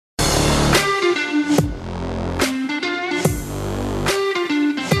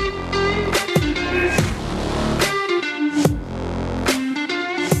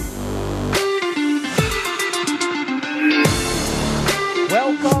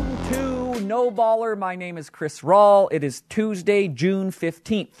to No Baller. My name is Chris Rawl. It is Tuesday, June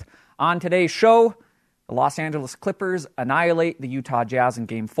 15th. On today's show, the Los Angeles Clippers annihilate the Utah Jazz in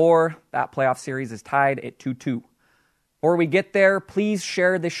Game 4. That playoff series is tied at 2-2. Before we get there, please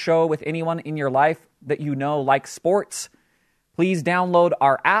share this show with anyone in your life that you know likes sports. Please download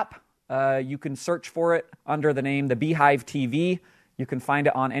our app. You can search for it under the name The Beehive TV. You can find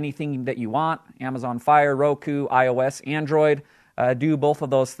it on anything that you want, Amazon Fire, Roku, iOS, Android. Do both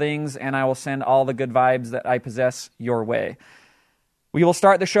of those things, and I will send all the good vibes that I possess your way. We will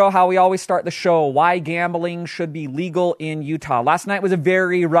start the show how we always start the show, why gambling should be legal in Utah. Last night was a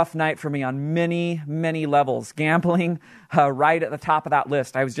very rough night for me on many, many levels. Gambling right at the top of that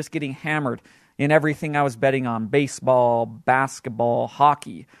list. I was just getting hammered in everything I was betting on, baseball, basketball,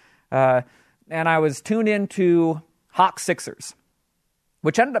 hockey. And I was tuned into Hawks Sixers,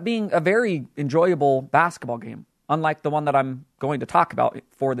 which ended up being a very enjoyable basketball game, unlike the one that I'm going to talk about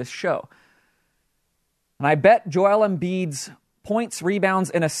for this show. And I bet Joel Embiid's points, rebounds,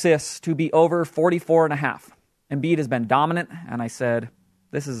 and assists to be over 44.5. Embiid has been dominant, and I said,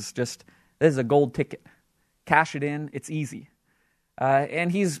 this is a gold ticket. Cash it in, it's easy.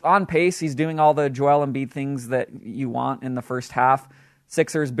 And he's on pace. He's doing all the Joel Embiid things that you want in the first half.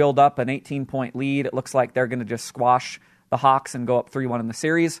 Sixers build up an 18-point lead. It looks like they're going to just squash the Hawks and go up 3-1 in the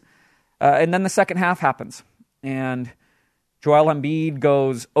series. And then the second half happens. And Joel Embiid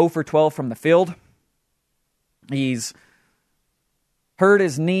goes 0 for 12 from the field. He's hurt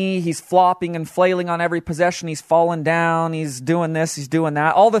his knee. He's flopping and flailing on every possession. He's falling down. He's doing this. He's doing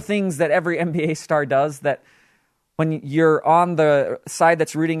that. All the things that every NBA star does that when you're on the side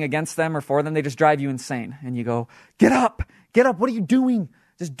that's rooting against them or for them, they just drive you insane. And you go, get up. Get up. What are you doing?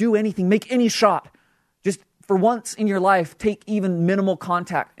 Just do anything. Make any shot. Just for once in your life, take even minimal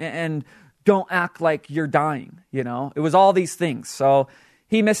contact and don't act like you're dying, you know? It was all these things. So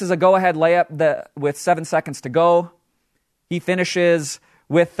he misses a go-ahead layup with 7 seconds to go. He finishes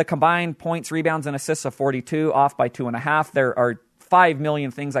with the combined points, rebounds, and assists of 42, off by 2.5. There are 5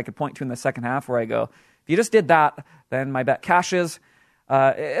 million things I could point to in the second half where I go, if you just did that, then my bet cashes.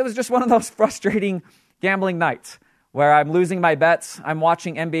 It was just one of those frustrating gambling nights where I'm losing my bets. I'm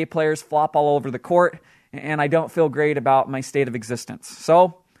watching NBA players flop all over the court, and I don't feel great about my state of existence.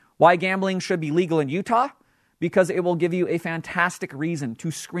 So, why gambling should be legal in Utah? Because it will give you a fantastic reason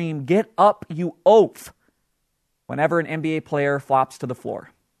to scream, get up, you oaf, whenever an NBA player flops to the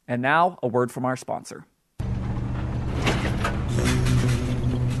floor. And now, a word from our sponsor.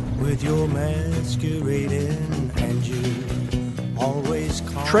 With your masquerading and you always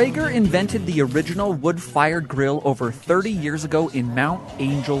call. Traeger invented the original wood-fired grill over 30 years ago in Mount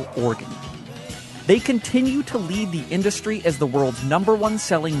Angel, Oregon. They continue to lead the industry as the world's #1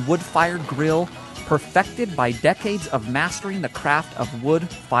 selling wood-fired grill, perfected by decades of mastering the craft of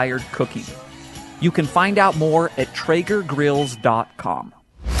wood-fired cooking. You can find out more at TraegerGrills.com.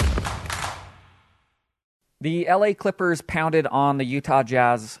 The LA Clippers pounded on the Utah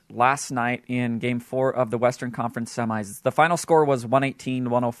Jazz last night in Game 4 of the Western Conference Semis. The final score was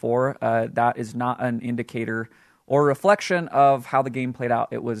 118-104. That is not an indicator or reflection of how the game played out.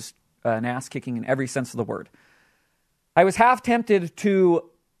 It was an ass-kicking in every sense of the word. I was half tempted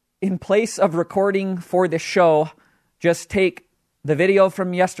to, in place of recording for this show, just take the video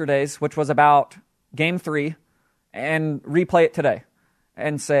from yesterday's, which was about Game 3, and replay it today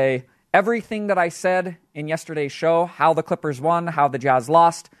and say everything that I said in yesterday's show, how the Clippers won, how the Jazz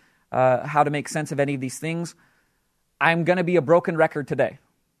lost, how to make sense of any of these things, I'm going to be a broken record today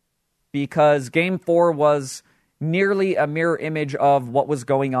because Game 4 was nearly a mirror image of what was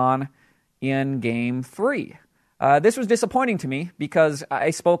going on in Game 3. This was disappointing to me because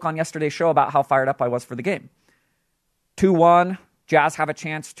I spoke on yesterday's show about how fired up I was for the game. 2-1, Jazz have a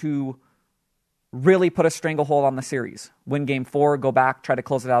chance to really put a stranglehold on the series. Win Game 4, go back, try to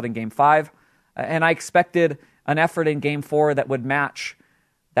close it out in Game 5. And I expected an effort in Game 4 that would match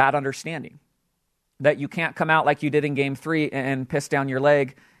that understanding. That you can't come out like you did in Game 3 and piss down your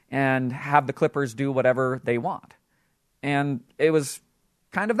leg and have the Clippers do whatever they want. And it was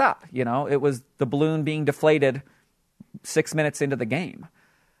kind of that, you know. It was the balloon being deflated 6 minutes into the game.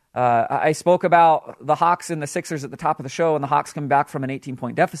 I spoke about the Hawks and the Sixers at the top of the show, and the Hawks coming back from an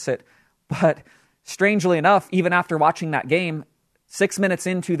 18-point deficit. But strangely enough, even after watching that game, 6 minutes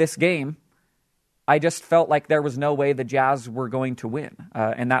into this game, I just felt like there was no way the Jazz were going to win.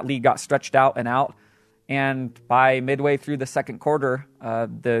 And that lead got stretched out and out. And by midway through the second quarter,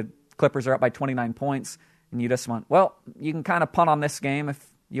 the Clippers are up by 29 points. And you just went, well, you can kind of punt on this game.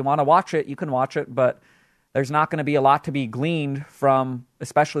 If you want to watch it, you can watch it. But there's not going to be a lot to be gleaned from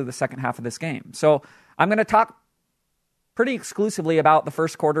especially the second half of this game. So I'm going to talk pretty exclusively about the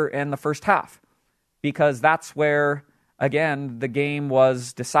first quarter and the first half, because that's where, again, the game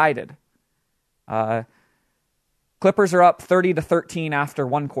was decided. Clippers are up 30-13 after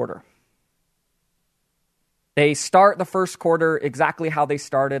one quarter. They start the first quarter exactly how they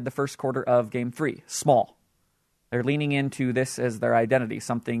started the first quarter of Game 3, small. They're leaning into this as their identity,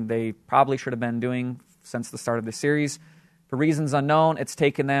 something they probably should have been doing since the start of the series. For reasons unknown, it's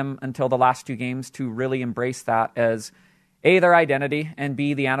taken them until the last two games to really embrace that as A, their identity, and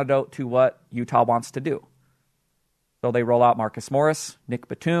B, the antidote to what Utah wants to do. So they roll out Marcus Morris, Nick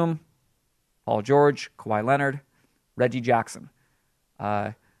Batum, Paul George, Kawhi Leonard, Reggie Jackson.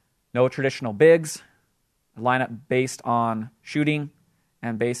 No traditional bigs. A lineup based on shooting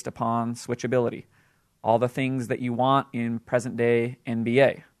and based upon switchability. All the things that you want in present-day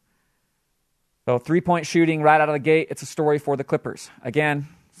NBA. So 3-point shooting right out of the gate, it's a story for the Clippers. Again,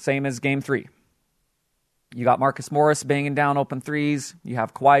 same as Game 3. You got Marcus Morris banging down open threes. You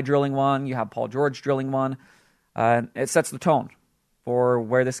have Kawhi drilling one. You have Paul George drilling one. It sets the tone for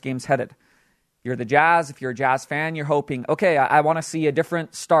where this game's headed. You're the Jazz. If you're a Jazz fan, you're hoping, okay, I want to see a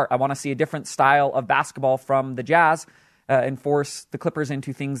different start. I want to see a different style of basketball from the Jazz and force the Clippers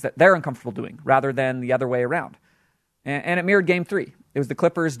into things that they're uncomfortable doing rather than the other way around. And it mirrored Game 3. It was the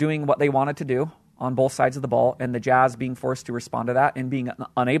Clippers doing what they wanted to do on both sides of the ball and the Jazz being forced to respond to that and being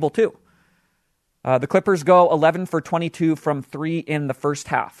unable to. The Clippers go 11 for 22 from 3 in the first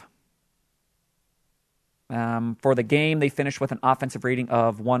half. For the game, they finished with an offensive rating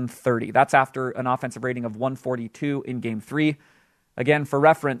of 130. That's after an offensive rating of 142 in Game 3. Again, for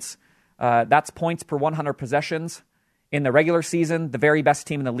reference, that's points per 100 possessions. In the regular season, the very best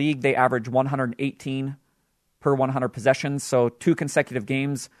team in the league, they average 118 per 100 possessions, so 2 consecutive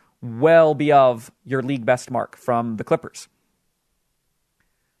games well above your league best mark from the Clippers.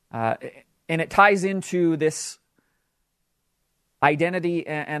 And it ties into this identity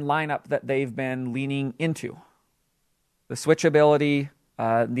and lineup that they've been leaning into. The switchability,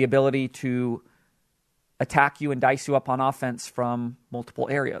 the ability to attack you and dice you up on offense from multiple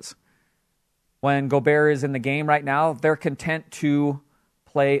areas. When Gobert is in the game right now, they're content to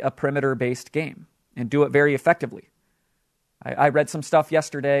play a perimeter-based game and do it very effectively. I read some stuff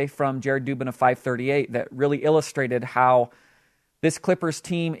yesterday from Jared Dubin of 538 that really illustrated how this Clippers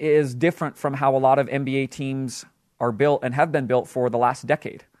team is different from how a lot of NBA teams are built and have been built for the last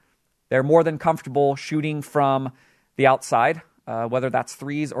decade. They're more than comfortable shooting from the outside, whether that's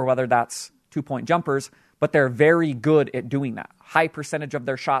threes or whether that's 2-point jumpers, but they're very good at doing that. High percentage of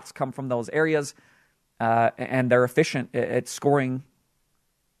their shots come from those areas, and they're efficient at scoring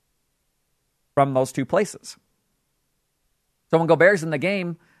from those two places. So when Gobert's in the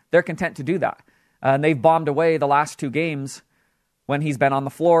game, they're content to do that. And they've bombed away the last 2 games when he's been on the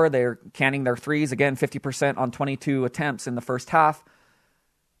floor. They're canning their threes, again, 50% on 22 attempts in the first half.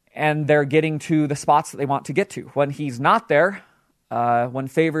 And they're getting to the spots that they want to get to. When he's not there, when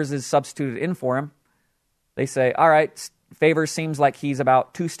Favors is substituted in for him, they say, all right, Favors seems like he's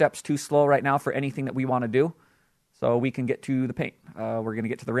about 2 steps too slow right now for anything that we want to do. So we can get to the paint. We're going to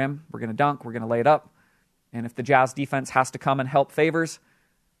get to the rim. We're going to dunk. We're going to lay it up. And if the Jazz defense has to come and help Favors,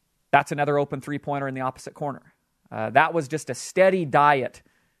 that's another open 3-pointer in the opposite corner. That was just a steady diet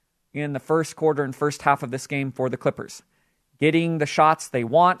in the first quarter and first half of this game for the Clippers. Getting the shots they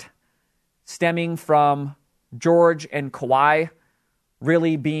want, stemming from George and Kawhi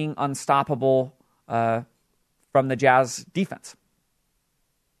really being unstoppable from the Jazz defense.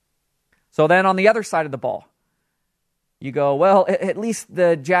 So then on the other side of the ball, you go, well, at least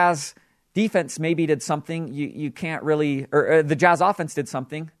the Jazz defense maybe did something. You can't really, or the Jazz offense did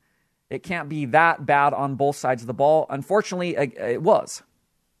something. It can't be that bad on both sides of the ball. Unfortunately, it was.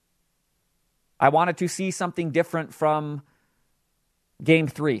 I wanted to see something different from Game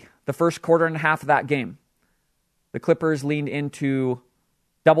 3, the first quarter and a half of that game. The Clippers leaned into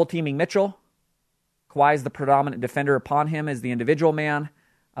double-teaming Mitchell. Kawhi is the predominant defender upon him as the individual man,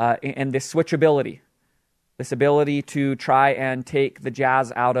 and this switchability, this ability to try and take the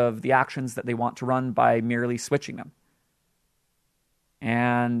Jazz out of the actions that they want to run by merely switching them.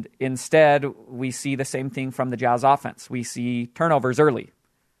 And instead, we see the same thing from the Jazz offense. We see turnovers early,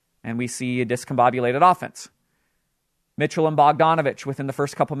 and we see a discombobulated offense. Mitchell and Bogdanovich, within the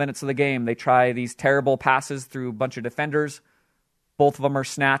first couple minutes of the game, they try these terrible passes through a bunch of defenders. Both of them are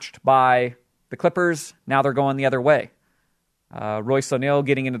snatched by the Clippers. Now they're going the other way. Royce O'Neal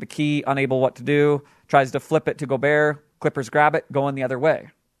getting into the key, unable what to do, tries to flip it to Gobert. Clippers grab it, going the other way.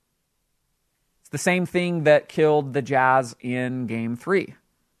 It's the same thing that killed the Jazz in Game 3.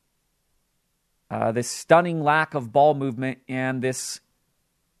 This stunning lack of ball movement and this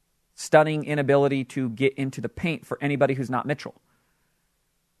stunning inability to get into the paint for anybody who's not Mitchell.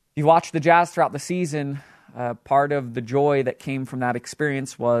 You watch the Jazz throughout the season, part of the joy that came from that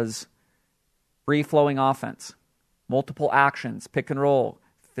experience was free-flowing offense, multiple actions, pick and roll.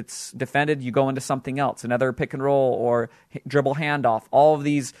 If it's defended, you go into something else, another pick and roll or dribble handoff. All of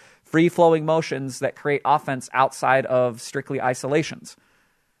these free-flowing motions that create offense outside of strictly isolations.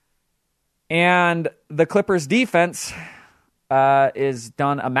 And the Clippers' defense is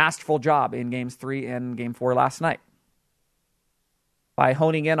done a masterful job in Games 3 and Game 4 last night by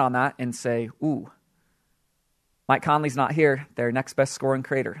honing in on that and say, ooh, Mike Conley's not here, their next best scoring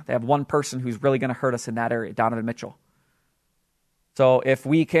creator. They have one person who's really going to hurt us in that area, Donovan Mitchell. So if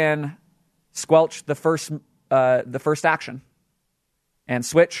we can squelch the first action and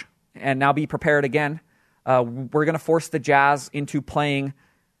switch and now be prepared again, we're going to force the Jazz into playing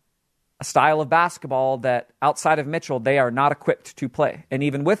a style of basketball that outside of Mitchell, they are not equipped to play. And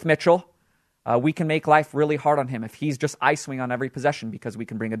even with Mitchell, we can make life really hard on him if he's just ice-swing on every possession because we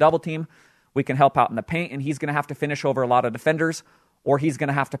can bring a double team, we can help out in the paint, and he's going to have to finish over a lot of defenders, or he's going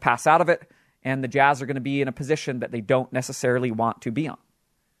to have to pass out of it, and the Jazz are going to be in a position that they don't necessarily want to be on.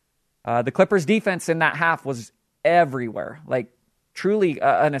 The Clippers' defense in that half was everywhere, like truly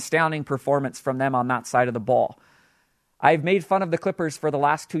an astounding performance from them on that side of the ball. I've made fun of the Clippers for the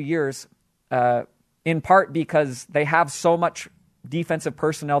last 2 years, in part because they have so much defensive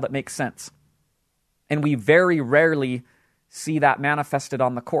personnel that makes sense. And we very rarely see that manifested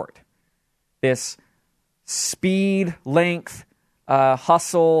on the court. This speed, length,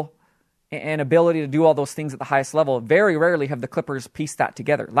 hustle, and ability to do all those things at the highest level. Very rarely have the Clippers pieced that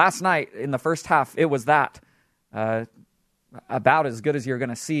together. Last night, in the first half, it was that. About as good as you're going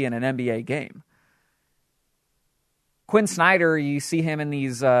to see in an NBA game. Quinn Snyder, you see him in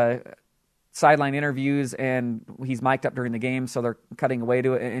these sideline interviews, and he's mic'd up during the game, so they're cutting away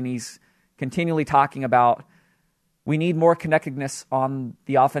to it, and he's continually talking about we need more connectedness on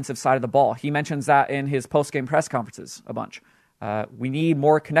the offensive side of the ball. He mentions that in his post-game press conferences a bunch. We need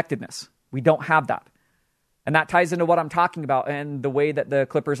more connectedness. We don't have that. And that ties into what I'm talking about and the way that the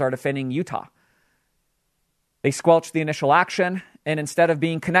Clippers are defending Utah. They squelch the initial action, and instead of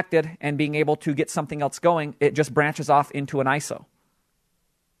being connected and being able to get something else going, it just branches off into an ISO.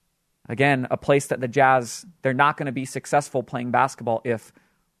 Again, a place that the Jazz, they're not going to be successful playing basketball if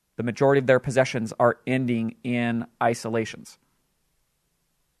the majority of their possessions are ending in isolations.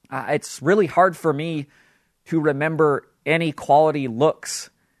 It's really hard for me to remember any quality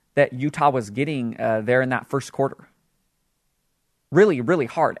looks that Utah was getting there in that first quarter. Really, really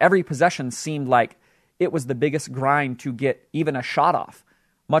hard. Every possession seemed like it was the biggest grind to get even a shot off,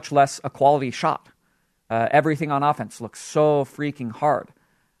 much less a quality shot. Everything on offense looked so freaking hard.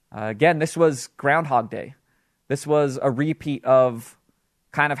 Again, this was Groundhog Day. This was a repeat of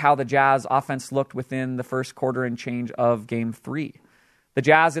kind of how the Jazz offense looked within the first quarter and change of Game 3. The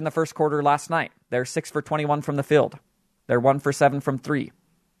Jazz in the first quarter last night, they're 6 for 21 from the field. They're 1 for 7 from 3.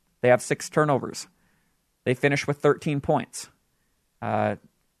 They have 6 turnovers. They finish with 13 points.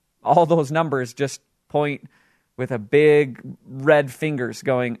 All those numbers just point with a big red fingers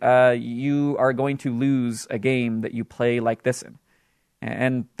going, you are going to lose a game that you play like this in.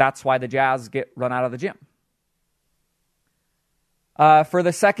 And that's why the Jazz get run out of the gym. For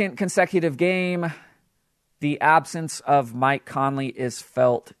the second consecutive game, the absence of Mike Conley is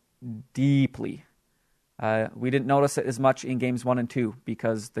felt deeply. We didn't notice it as much in games 1 and 2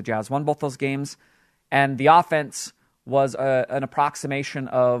 because the Jazz won both those games, and the offense was an approximation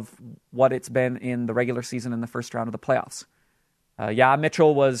of what it's been in the regular season in the first round of the playoffs.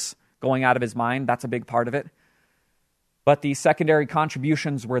 Mitchell was going out of his mind. That's a big part of it. But the secondary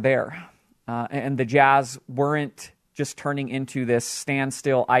contributions were there, and the Jazz weren't just turning into this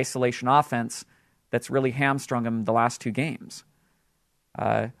standstill isolation offense that's really hamstrung them the last 2 games.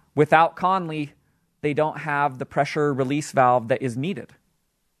 Without Conley, they don't have the pressure release valve that is needed.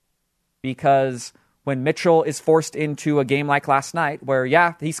 Because when Mitchell is forced into a game like last night, where,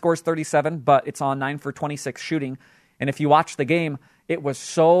 he scores 37, but it's on 9 for 26 shooting. And if you watch the game, it was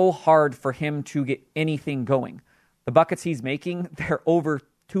so hard for him to get anything going. The buckets he's making, they're over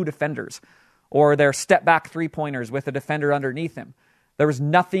 2 defenders, or they're step-back three-pointers with a defender underneath him. There was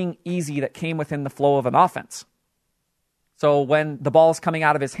nothing easy that came within the flow of an offense. So when the ball is coming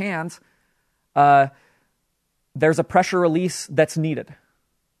out of his hands, there's a pressure release that's needed.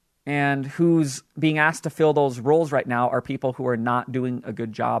 And who's being asked to fill those roles right now are people who are not doing a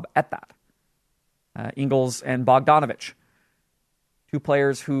good job at that. Ingles and Bogdanovich, 2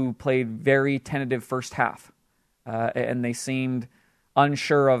 players who played very tentative first half. And they seemed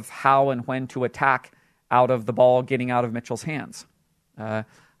unsure of how and when to attack out of the ball getting out of Mitchell's hands.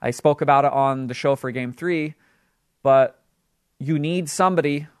 I spoke about it on the show for Game 3, but you need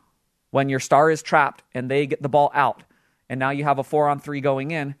somebody when your star is trapped and they get the ball out, and now you have a 4-on-3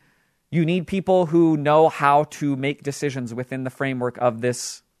 going in. You need people who know how to make decisions within the framework of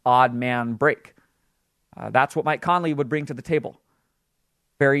this odd man break. That's what Mike Conley would bring to the table.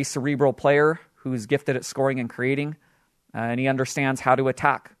 Very cerebral player who's gifted at scoring and creating, and he understands how to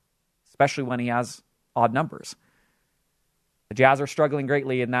attack, especially when he has odd numbers. The Jazz are struggling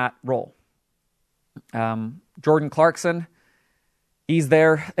greatly in that role. Jordan Clarkson, he's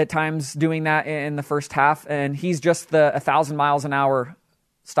there at times doing that in the first half, and he's just the 1,000 miles an hour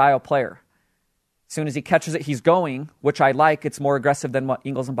style player. As soon as he catches it, he's going, which I like. It's more aggressive than what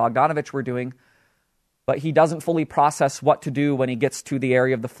Ingles and Bogdanovic were doing, but he doesn't fully process what to do when he gets to the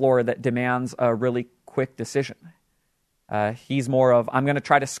area of the floor that demands a really quick decision. He's more of, I'm going to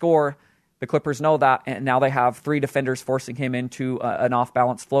try to score. The Clippers know that, and now they have 3 defenders forcing him into an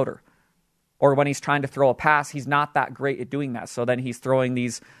off-balance floater. Or when he's trying to throw a pass, he's not that great at doing that. So then he's throwing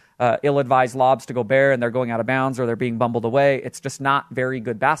these ill-advised lobs to Gobert, and they're going out of bounds or they're being bumbled away. It's just not very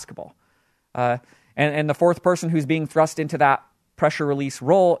good basketball. And the fourth person who's being thrust into that pressure release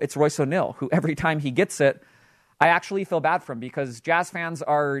role, it's Royce O'Neal, who every time he gets it, I actually feel bad for him because Jazz fans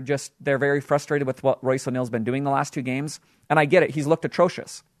they're very frustrated with what Royce O'Neal's been doing the last 2 games. And I get it. He's looked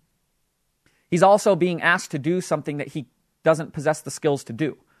atrocious. He's also being asked to do something that he doesn't possess the skills to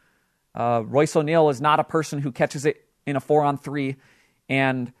do. Royce O'Neal is not a person who catches it in a 4-on-3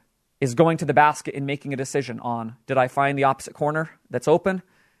 and is going to the basket and making a decision on, did I find the opposite corner that's open?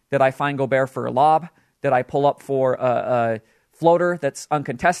 Did I find Gobert for a lob? Did I pull up for a floater that's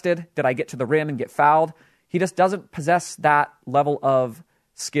uncontested? Did I get to the rim and get fouled? He just doesn't possess that level of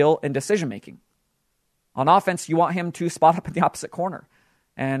skill and decision-making. On offense, you want him to spot up in the opposite corner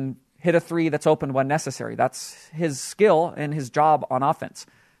and hit a 3 that's open when necessary. That's his skill and his job on offense.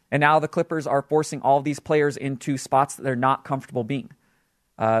 And now the Clippers are forcing all of these players into spots that they're not comfortable being.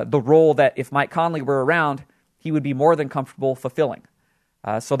 The role that if Mike Conley were around, he would be more than comfortable fulfilling.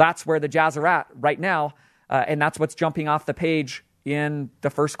 So that's where the Jazz are at right now, and that's what's jumping off the page in the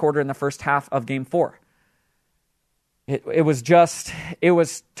first quarter and the first half of Game 4. It was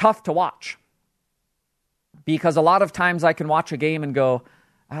tough to watch. Because a lot of times I can watch a game and go,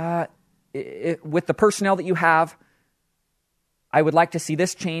 with the personnel that you have, I would like to see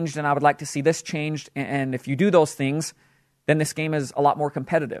this changed and I would like to see this changed. And if you do those things, then this game is a lot more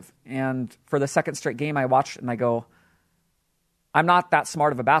competitive. And for the second straight game, I watched and I go, I'm not that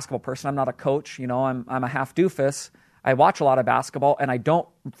smart of a basketball person. I'm not a coach. I'm a half doofus. I watch a lot of basketball and I don't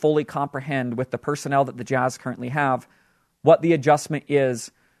fully comprehend with the personnel that the Jazz currently have what the adjustment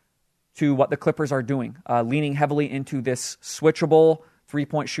is to what the Clippers are doing, leaning heavily into this switchable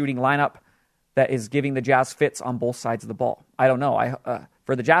three-point shooting lineup that is giving the Jazz fits on both sides of the ball. I don't know.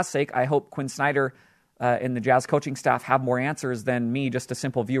 For the Jazz sake, I hope Quinn Snyder and the Jazz coaching staff have more answers than me, just a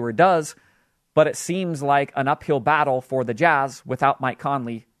simple viewer, does. But it seems like an uphill battle for the Jazz without Mike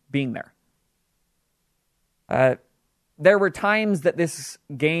Conley being there. There were times that this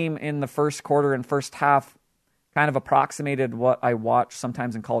game in the first quarter and first half kind of approximated what I watch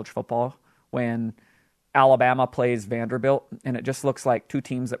sometimes in college football when Alabama plays Vanderbilt, and it just looks like 2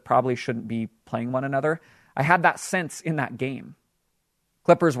 teams that probably shouldn't be playing one another. I had that sense in that game.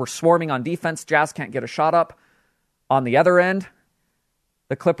 Clippers were swarming on defense. Jazz can't get a shot up. On the other end,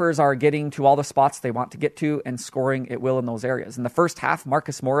 the Clippers are getting to all the spots they want to get to and scoring at will in those areas. In the first half,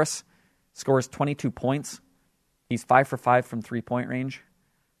 Marcus Morris scores 22 points. He's 5 for 5 from three-point range.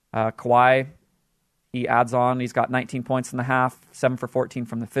 Kawhi, he adds on. He's got 19 points in the half, 7 for 14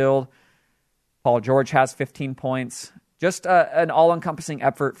 from the field. Paul George has 15 points. Just an all-encompassing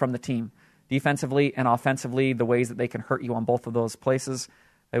effort from the team. Defensively and offensively, the ways that they can hurt you on both of those places,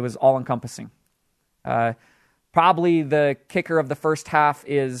 it was all-encompassing. Probably the kicker of the first half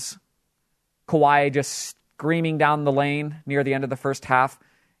is Kawhi just screaming down the lane near the end of the first half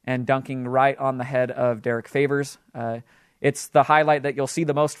and dunking right on the head of Derek Favors. It's the highlight that you'll see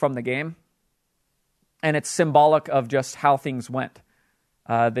the most from the game, and it's symbolic of just how things went.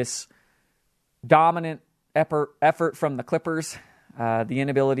 This dominant effort from the Clippers, the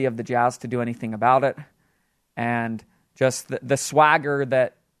inability of the Jazz to do anything about it, and just the swagger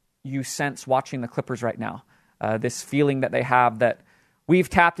that you sense watching the Clippers right now. This feeling that they have that we've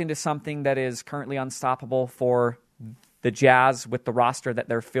tapped into something that is currently unstoppable for the Jazz with the roster that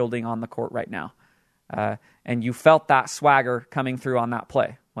they're fielding on the court right now. And you felt that swagger coming through on that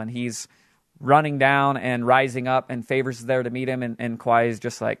play when he's running down and rising up and Favors is there to meet him, and Kawhi is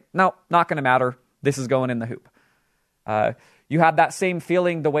just like, no, not going to matter. This is going in the hoop. You have that same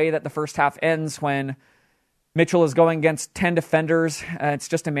feeling the way that the first half ends when Mitchell is going against 10 defenders. It's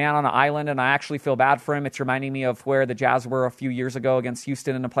just a man on an island, and I actually feel bad for him. It's reminding me of where the Jazz were a few years ago against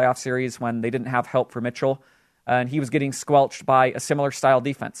Houston in the playoff series when they didn't have help for Mitchell, and he was getting squelched by a similar style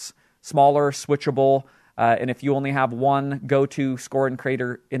defense. Smaller, switchable, and if you only have one go-to scoring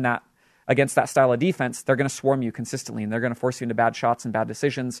creator in that against that style of defense, they're going to swarm you consistently, and they're going to force you into bad shots and bad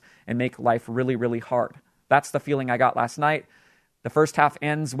decisions and make life really, really hard. That's the feeling I got last night. The first half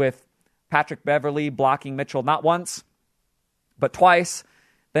ends with Patrick Beverley blocking Mitchell not once, but twice,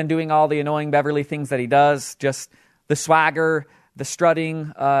 then doing all the annoying Beverley things that he does, just the swagger, the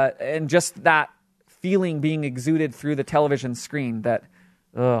strutting, and just that feeling being exuded through the television screen that,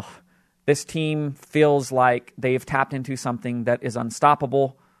 this team feels like they've tapped into something that is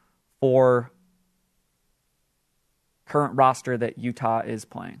unstoppable for current roster that Utah is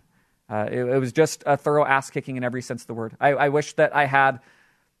playing. It was just a thorough ass-kicking in every sense of the word. I wish that I had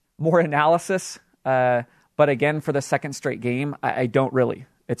more analysis, but again, for the second straight game, I don't really.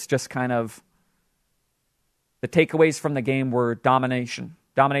 It's just kind of the takeaways from the game were domination.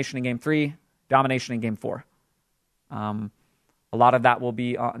 Domination in Game 3, domination in Game 4. A lot of that will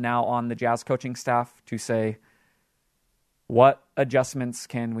be now on the Jazz coaching staff to say, what adjustments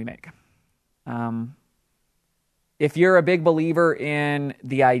can we make? If you're a big believer in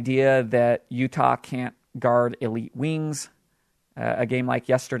the idea that Utah can't guard elite wings, a game like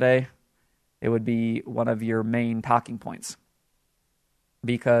yesterday, it would be one of your main talking points.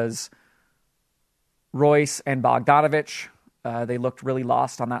 Because Royce and Bogdanovich, they looked really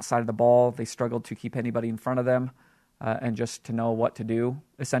lost on that side of the ball. They struggled to keep anybody in front of them and just to know what to do,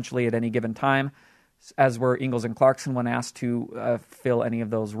 essentially, at any given time, as were Ingles and Clarkson when asked to fill any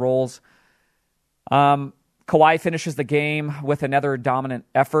of those roles. Kawhi finishes the game with another dominant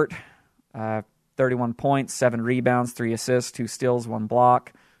effort. 31 points, 7 rebounds, 3 assists, 2 steals, 1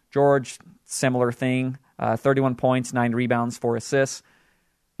 block. George, similar thing. 31 points, 9 rebounds, 4 assists.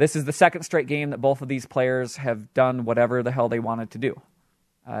 This is the second straight game that both of these players have done whatever the hell they wanted to do.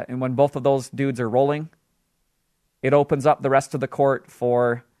 And when both of those dudes are rolling, it opens up the rest of the court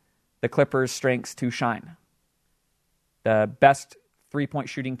for the Clippers' strengths to shine. The best three-point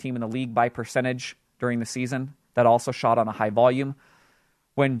shooting team in the league by percentage during the season that also shot on a high volume.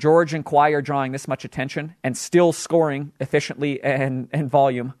 When George and Kawhi are drawing this much attention and still scoring efficiently and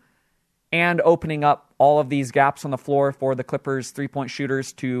volume and opening up all of these gaps on the floor for the Clippers' three-point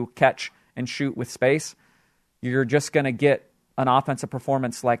shooters to catch and shoot with space, you're just going to get an offensive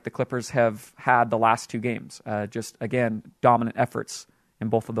performance like the Clippers have had the last 2 games. Just, again, dominant efforts in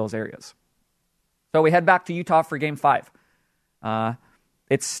both of those areas. So we head back to Utah for Game 5.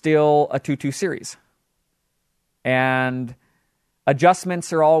 It's still a 2-2 series. And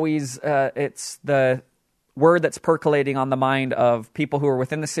adjustments are always, it's the word that's percolating on the mind of people who are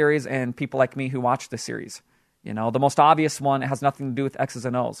within the series and people like me who watch the series. You know, the most obvious one has nothing to do with X's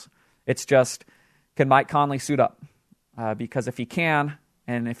and O's. It's just, can Mike Conley suit up? Because if he can,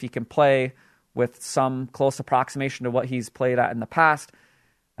 and if he can play with some close approximation to what he's played at in the past,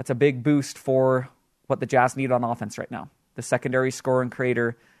 that's a big boost for what the Jazz need on offense right now. The secondary scorer and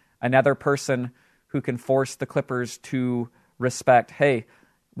creator, another person who can force the Clippers to respect, hey,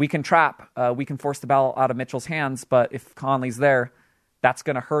 we can trap, we can force the ball out of Mitchell's hands, but if Conley's there, that's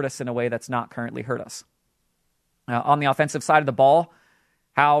going to hurt us in a way that's not currently hurt us. On the offensive side of the ball,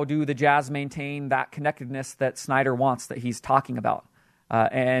 how do the Jazz maintain that connectedness that Snyder wants, that he's talking about?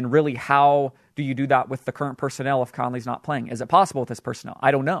 And really, how do you do that with the current personnel if Conley's not playing? Is it possible with this personnel?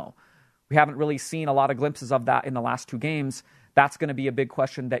 I don't know. We haven't really seen a lot of glimpses of that in the last 2 games. That's going to be a big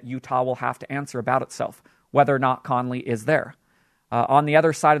question that Utah will have to answer about itself, whether or not Conley is there. On the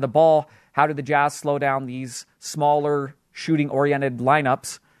other side of the ball, how do the Jazz slow down these smaller shooting-oriented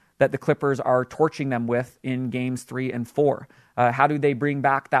lineups that the Clippers are torching them with in games 3 and 4? How do they bring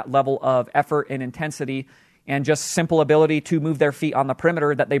back that level of effort and intensity and just simple ability to move their feet on the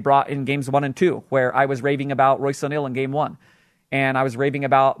perimeter that they brought in games 1 and 2, where I was raving about Royce O'Neal in game 1. And I was raving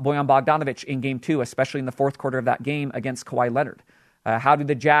about Bojan Bogdanovic in game 2, especially in the fourth quarter of that game against Kawhi Leonard. How do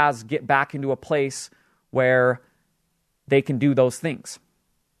the Jazz get back into a place where they can do those things?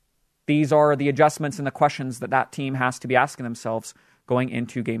 These are the adjustments and the questions that that team has to be asking themselves going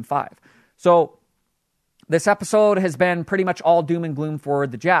into Game 5. So this episode has been pretty much all doom and gloom for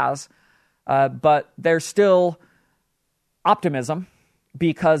the Jazz, but there's still optimism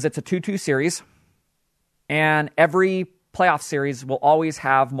because it's a 2-2 series, and every playoff series will always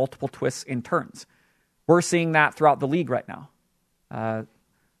have multiple twists and turns. We're seeing that throughout the league right now.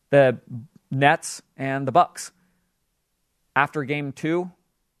 The Nets and the Bucks. After Game 2,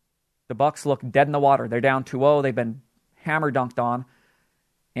 the Bucks look dead in the water. They're down 2-0. They've been hammer dunked on.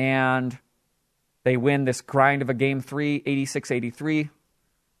 And They win this grind of a Game 3, 86-83.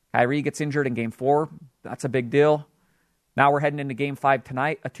 Kyrie gets injured in Game 4. That's a big deal. Now we're heading into Game 5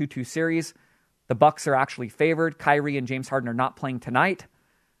 tonight, a 2-2 series. The Bucks are actually favored. Kyrie and James Harden are not playing tonight.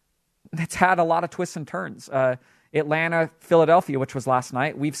 It's had a lot of twists and turns. Atlanta, Philadelphia, which was last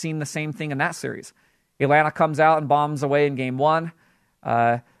night, we've seen the same thing in that series. Atlanta comes out and bombs away in Game 1.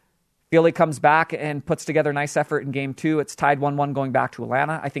 Philly comes back and puts together a nice effort in Game 2. It's tied 1-1 going back to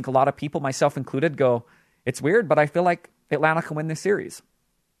Atlanta. I think a lot of people, myself included, go, it's weird, but I feel like Atlanta can win this series.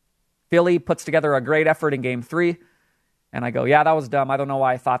 Philly puts together a great effort in Game 3. And I go, yeah, that was dumb. I don't know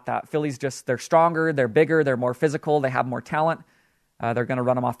why I thought that. Philly's they're stronger, they're bigger, they're more physical, they have more talent. They're going to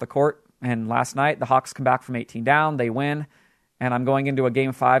run them off the court. And last night, the Hawks come back from 18 down, they win. And I'm going into a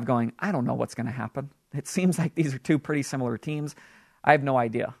Game 5 going, I don't know what's going to happen. It seems like these are two pretty similar teams. I have no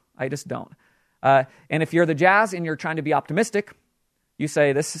idea. I just don't. And if you're the Jazz and you're trying to be optimistic, you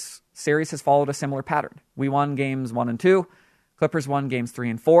say this series has followed a similar pattern. We won Games 1 and 2. Clippers won Games 3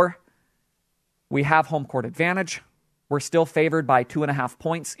 and 4. We have home court advantage. We're still favored by 2.5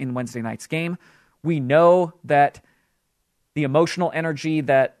 points in Wednesday night's game. We know that the emotional energy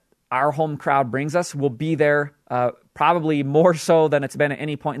that our home crowd brings us will be there probably more so than it's been at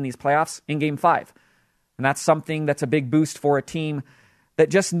any point in these playoffs in Game 5. And that's something that's a big boost for a team that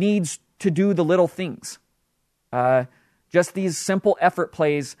just needs to do the little things. Just these simple effort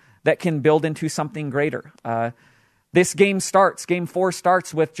plays that can build into something greater. This game 4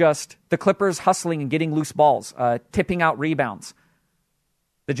 starts with just the Clippers hustling and getting loose balls, tipping out rebounds.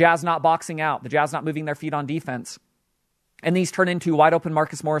 The Jazz not boxing out, the Jazz not moving their feet on defense. And these turn into wide open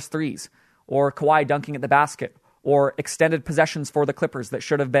Marcus Morris threes, or Kawhi dunking at the basket, or extended possessions for the Clippers that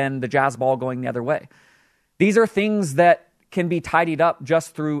should have been the Jazz ball going the other way. These are things that can be tidied up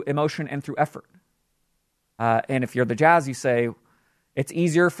just through emotion and through effort. And if you're the Jazz, you say, it's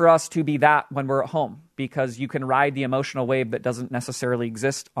easier for us to be that when we're at home because you can ride the emotional wave that doesn't necessarily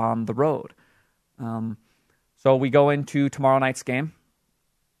exist on the road. So we go into tomorrow night's game,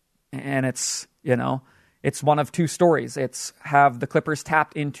 and it's one of two stories. It's have the Clippers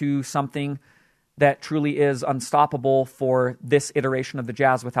tapped into something that truly is unstoppable for this iteration of the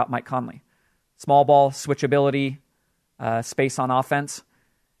Jazz without Mike Conley. Small ball, switchability, space on offense.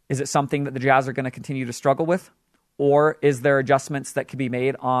 Is it something that the Jazz are going to continue to struggle with? Or is there adjustments that can be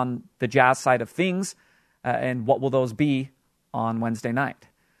made on the Jazz side of things? And what will those be on Wednesday night?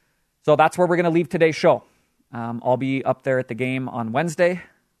 So that's where we're going to leave today's show. I'll be up there at the game on Wednesday.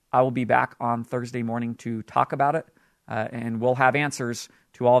 I will be back on Thursday morning to talk about it. And we'll have answers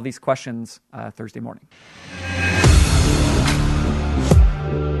to all of these questions Thursday morning.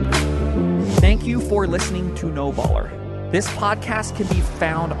 Thank you for listening to No Baller. This podcast can be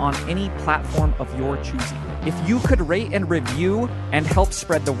found on any platform of your choosing. If you could rate and review and help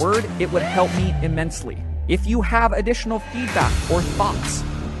spread the word, it would help me immensely. If you have additional feedback or thoughts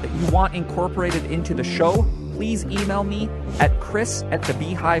that you want incorporated into the show, please email me at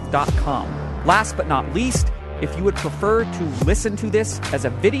chris@thebeehive.com. Last but not least, if you would prefer to listen to this as a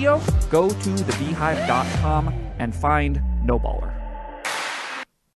video, go to thebeehive.com and find No Baller.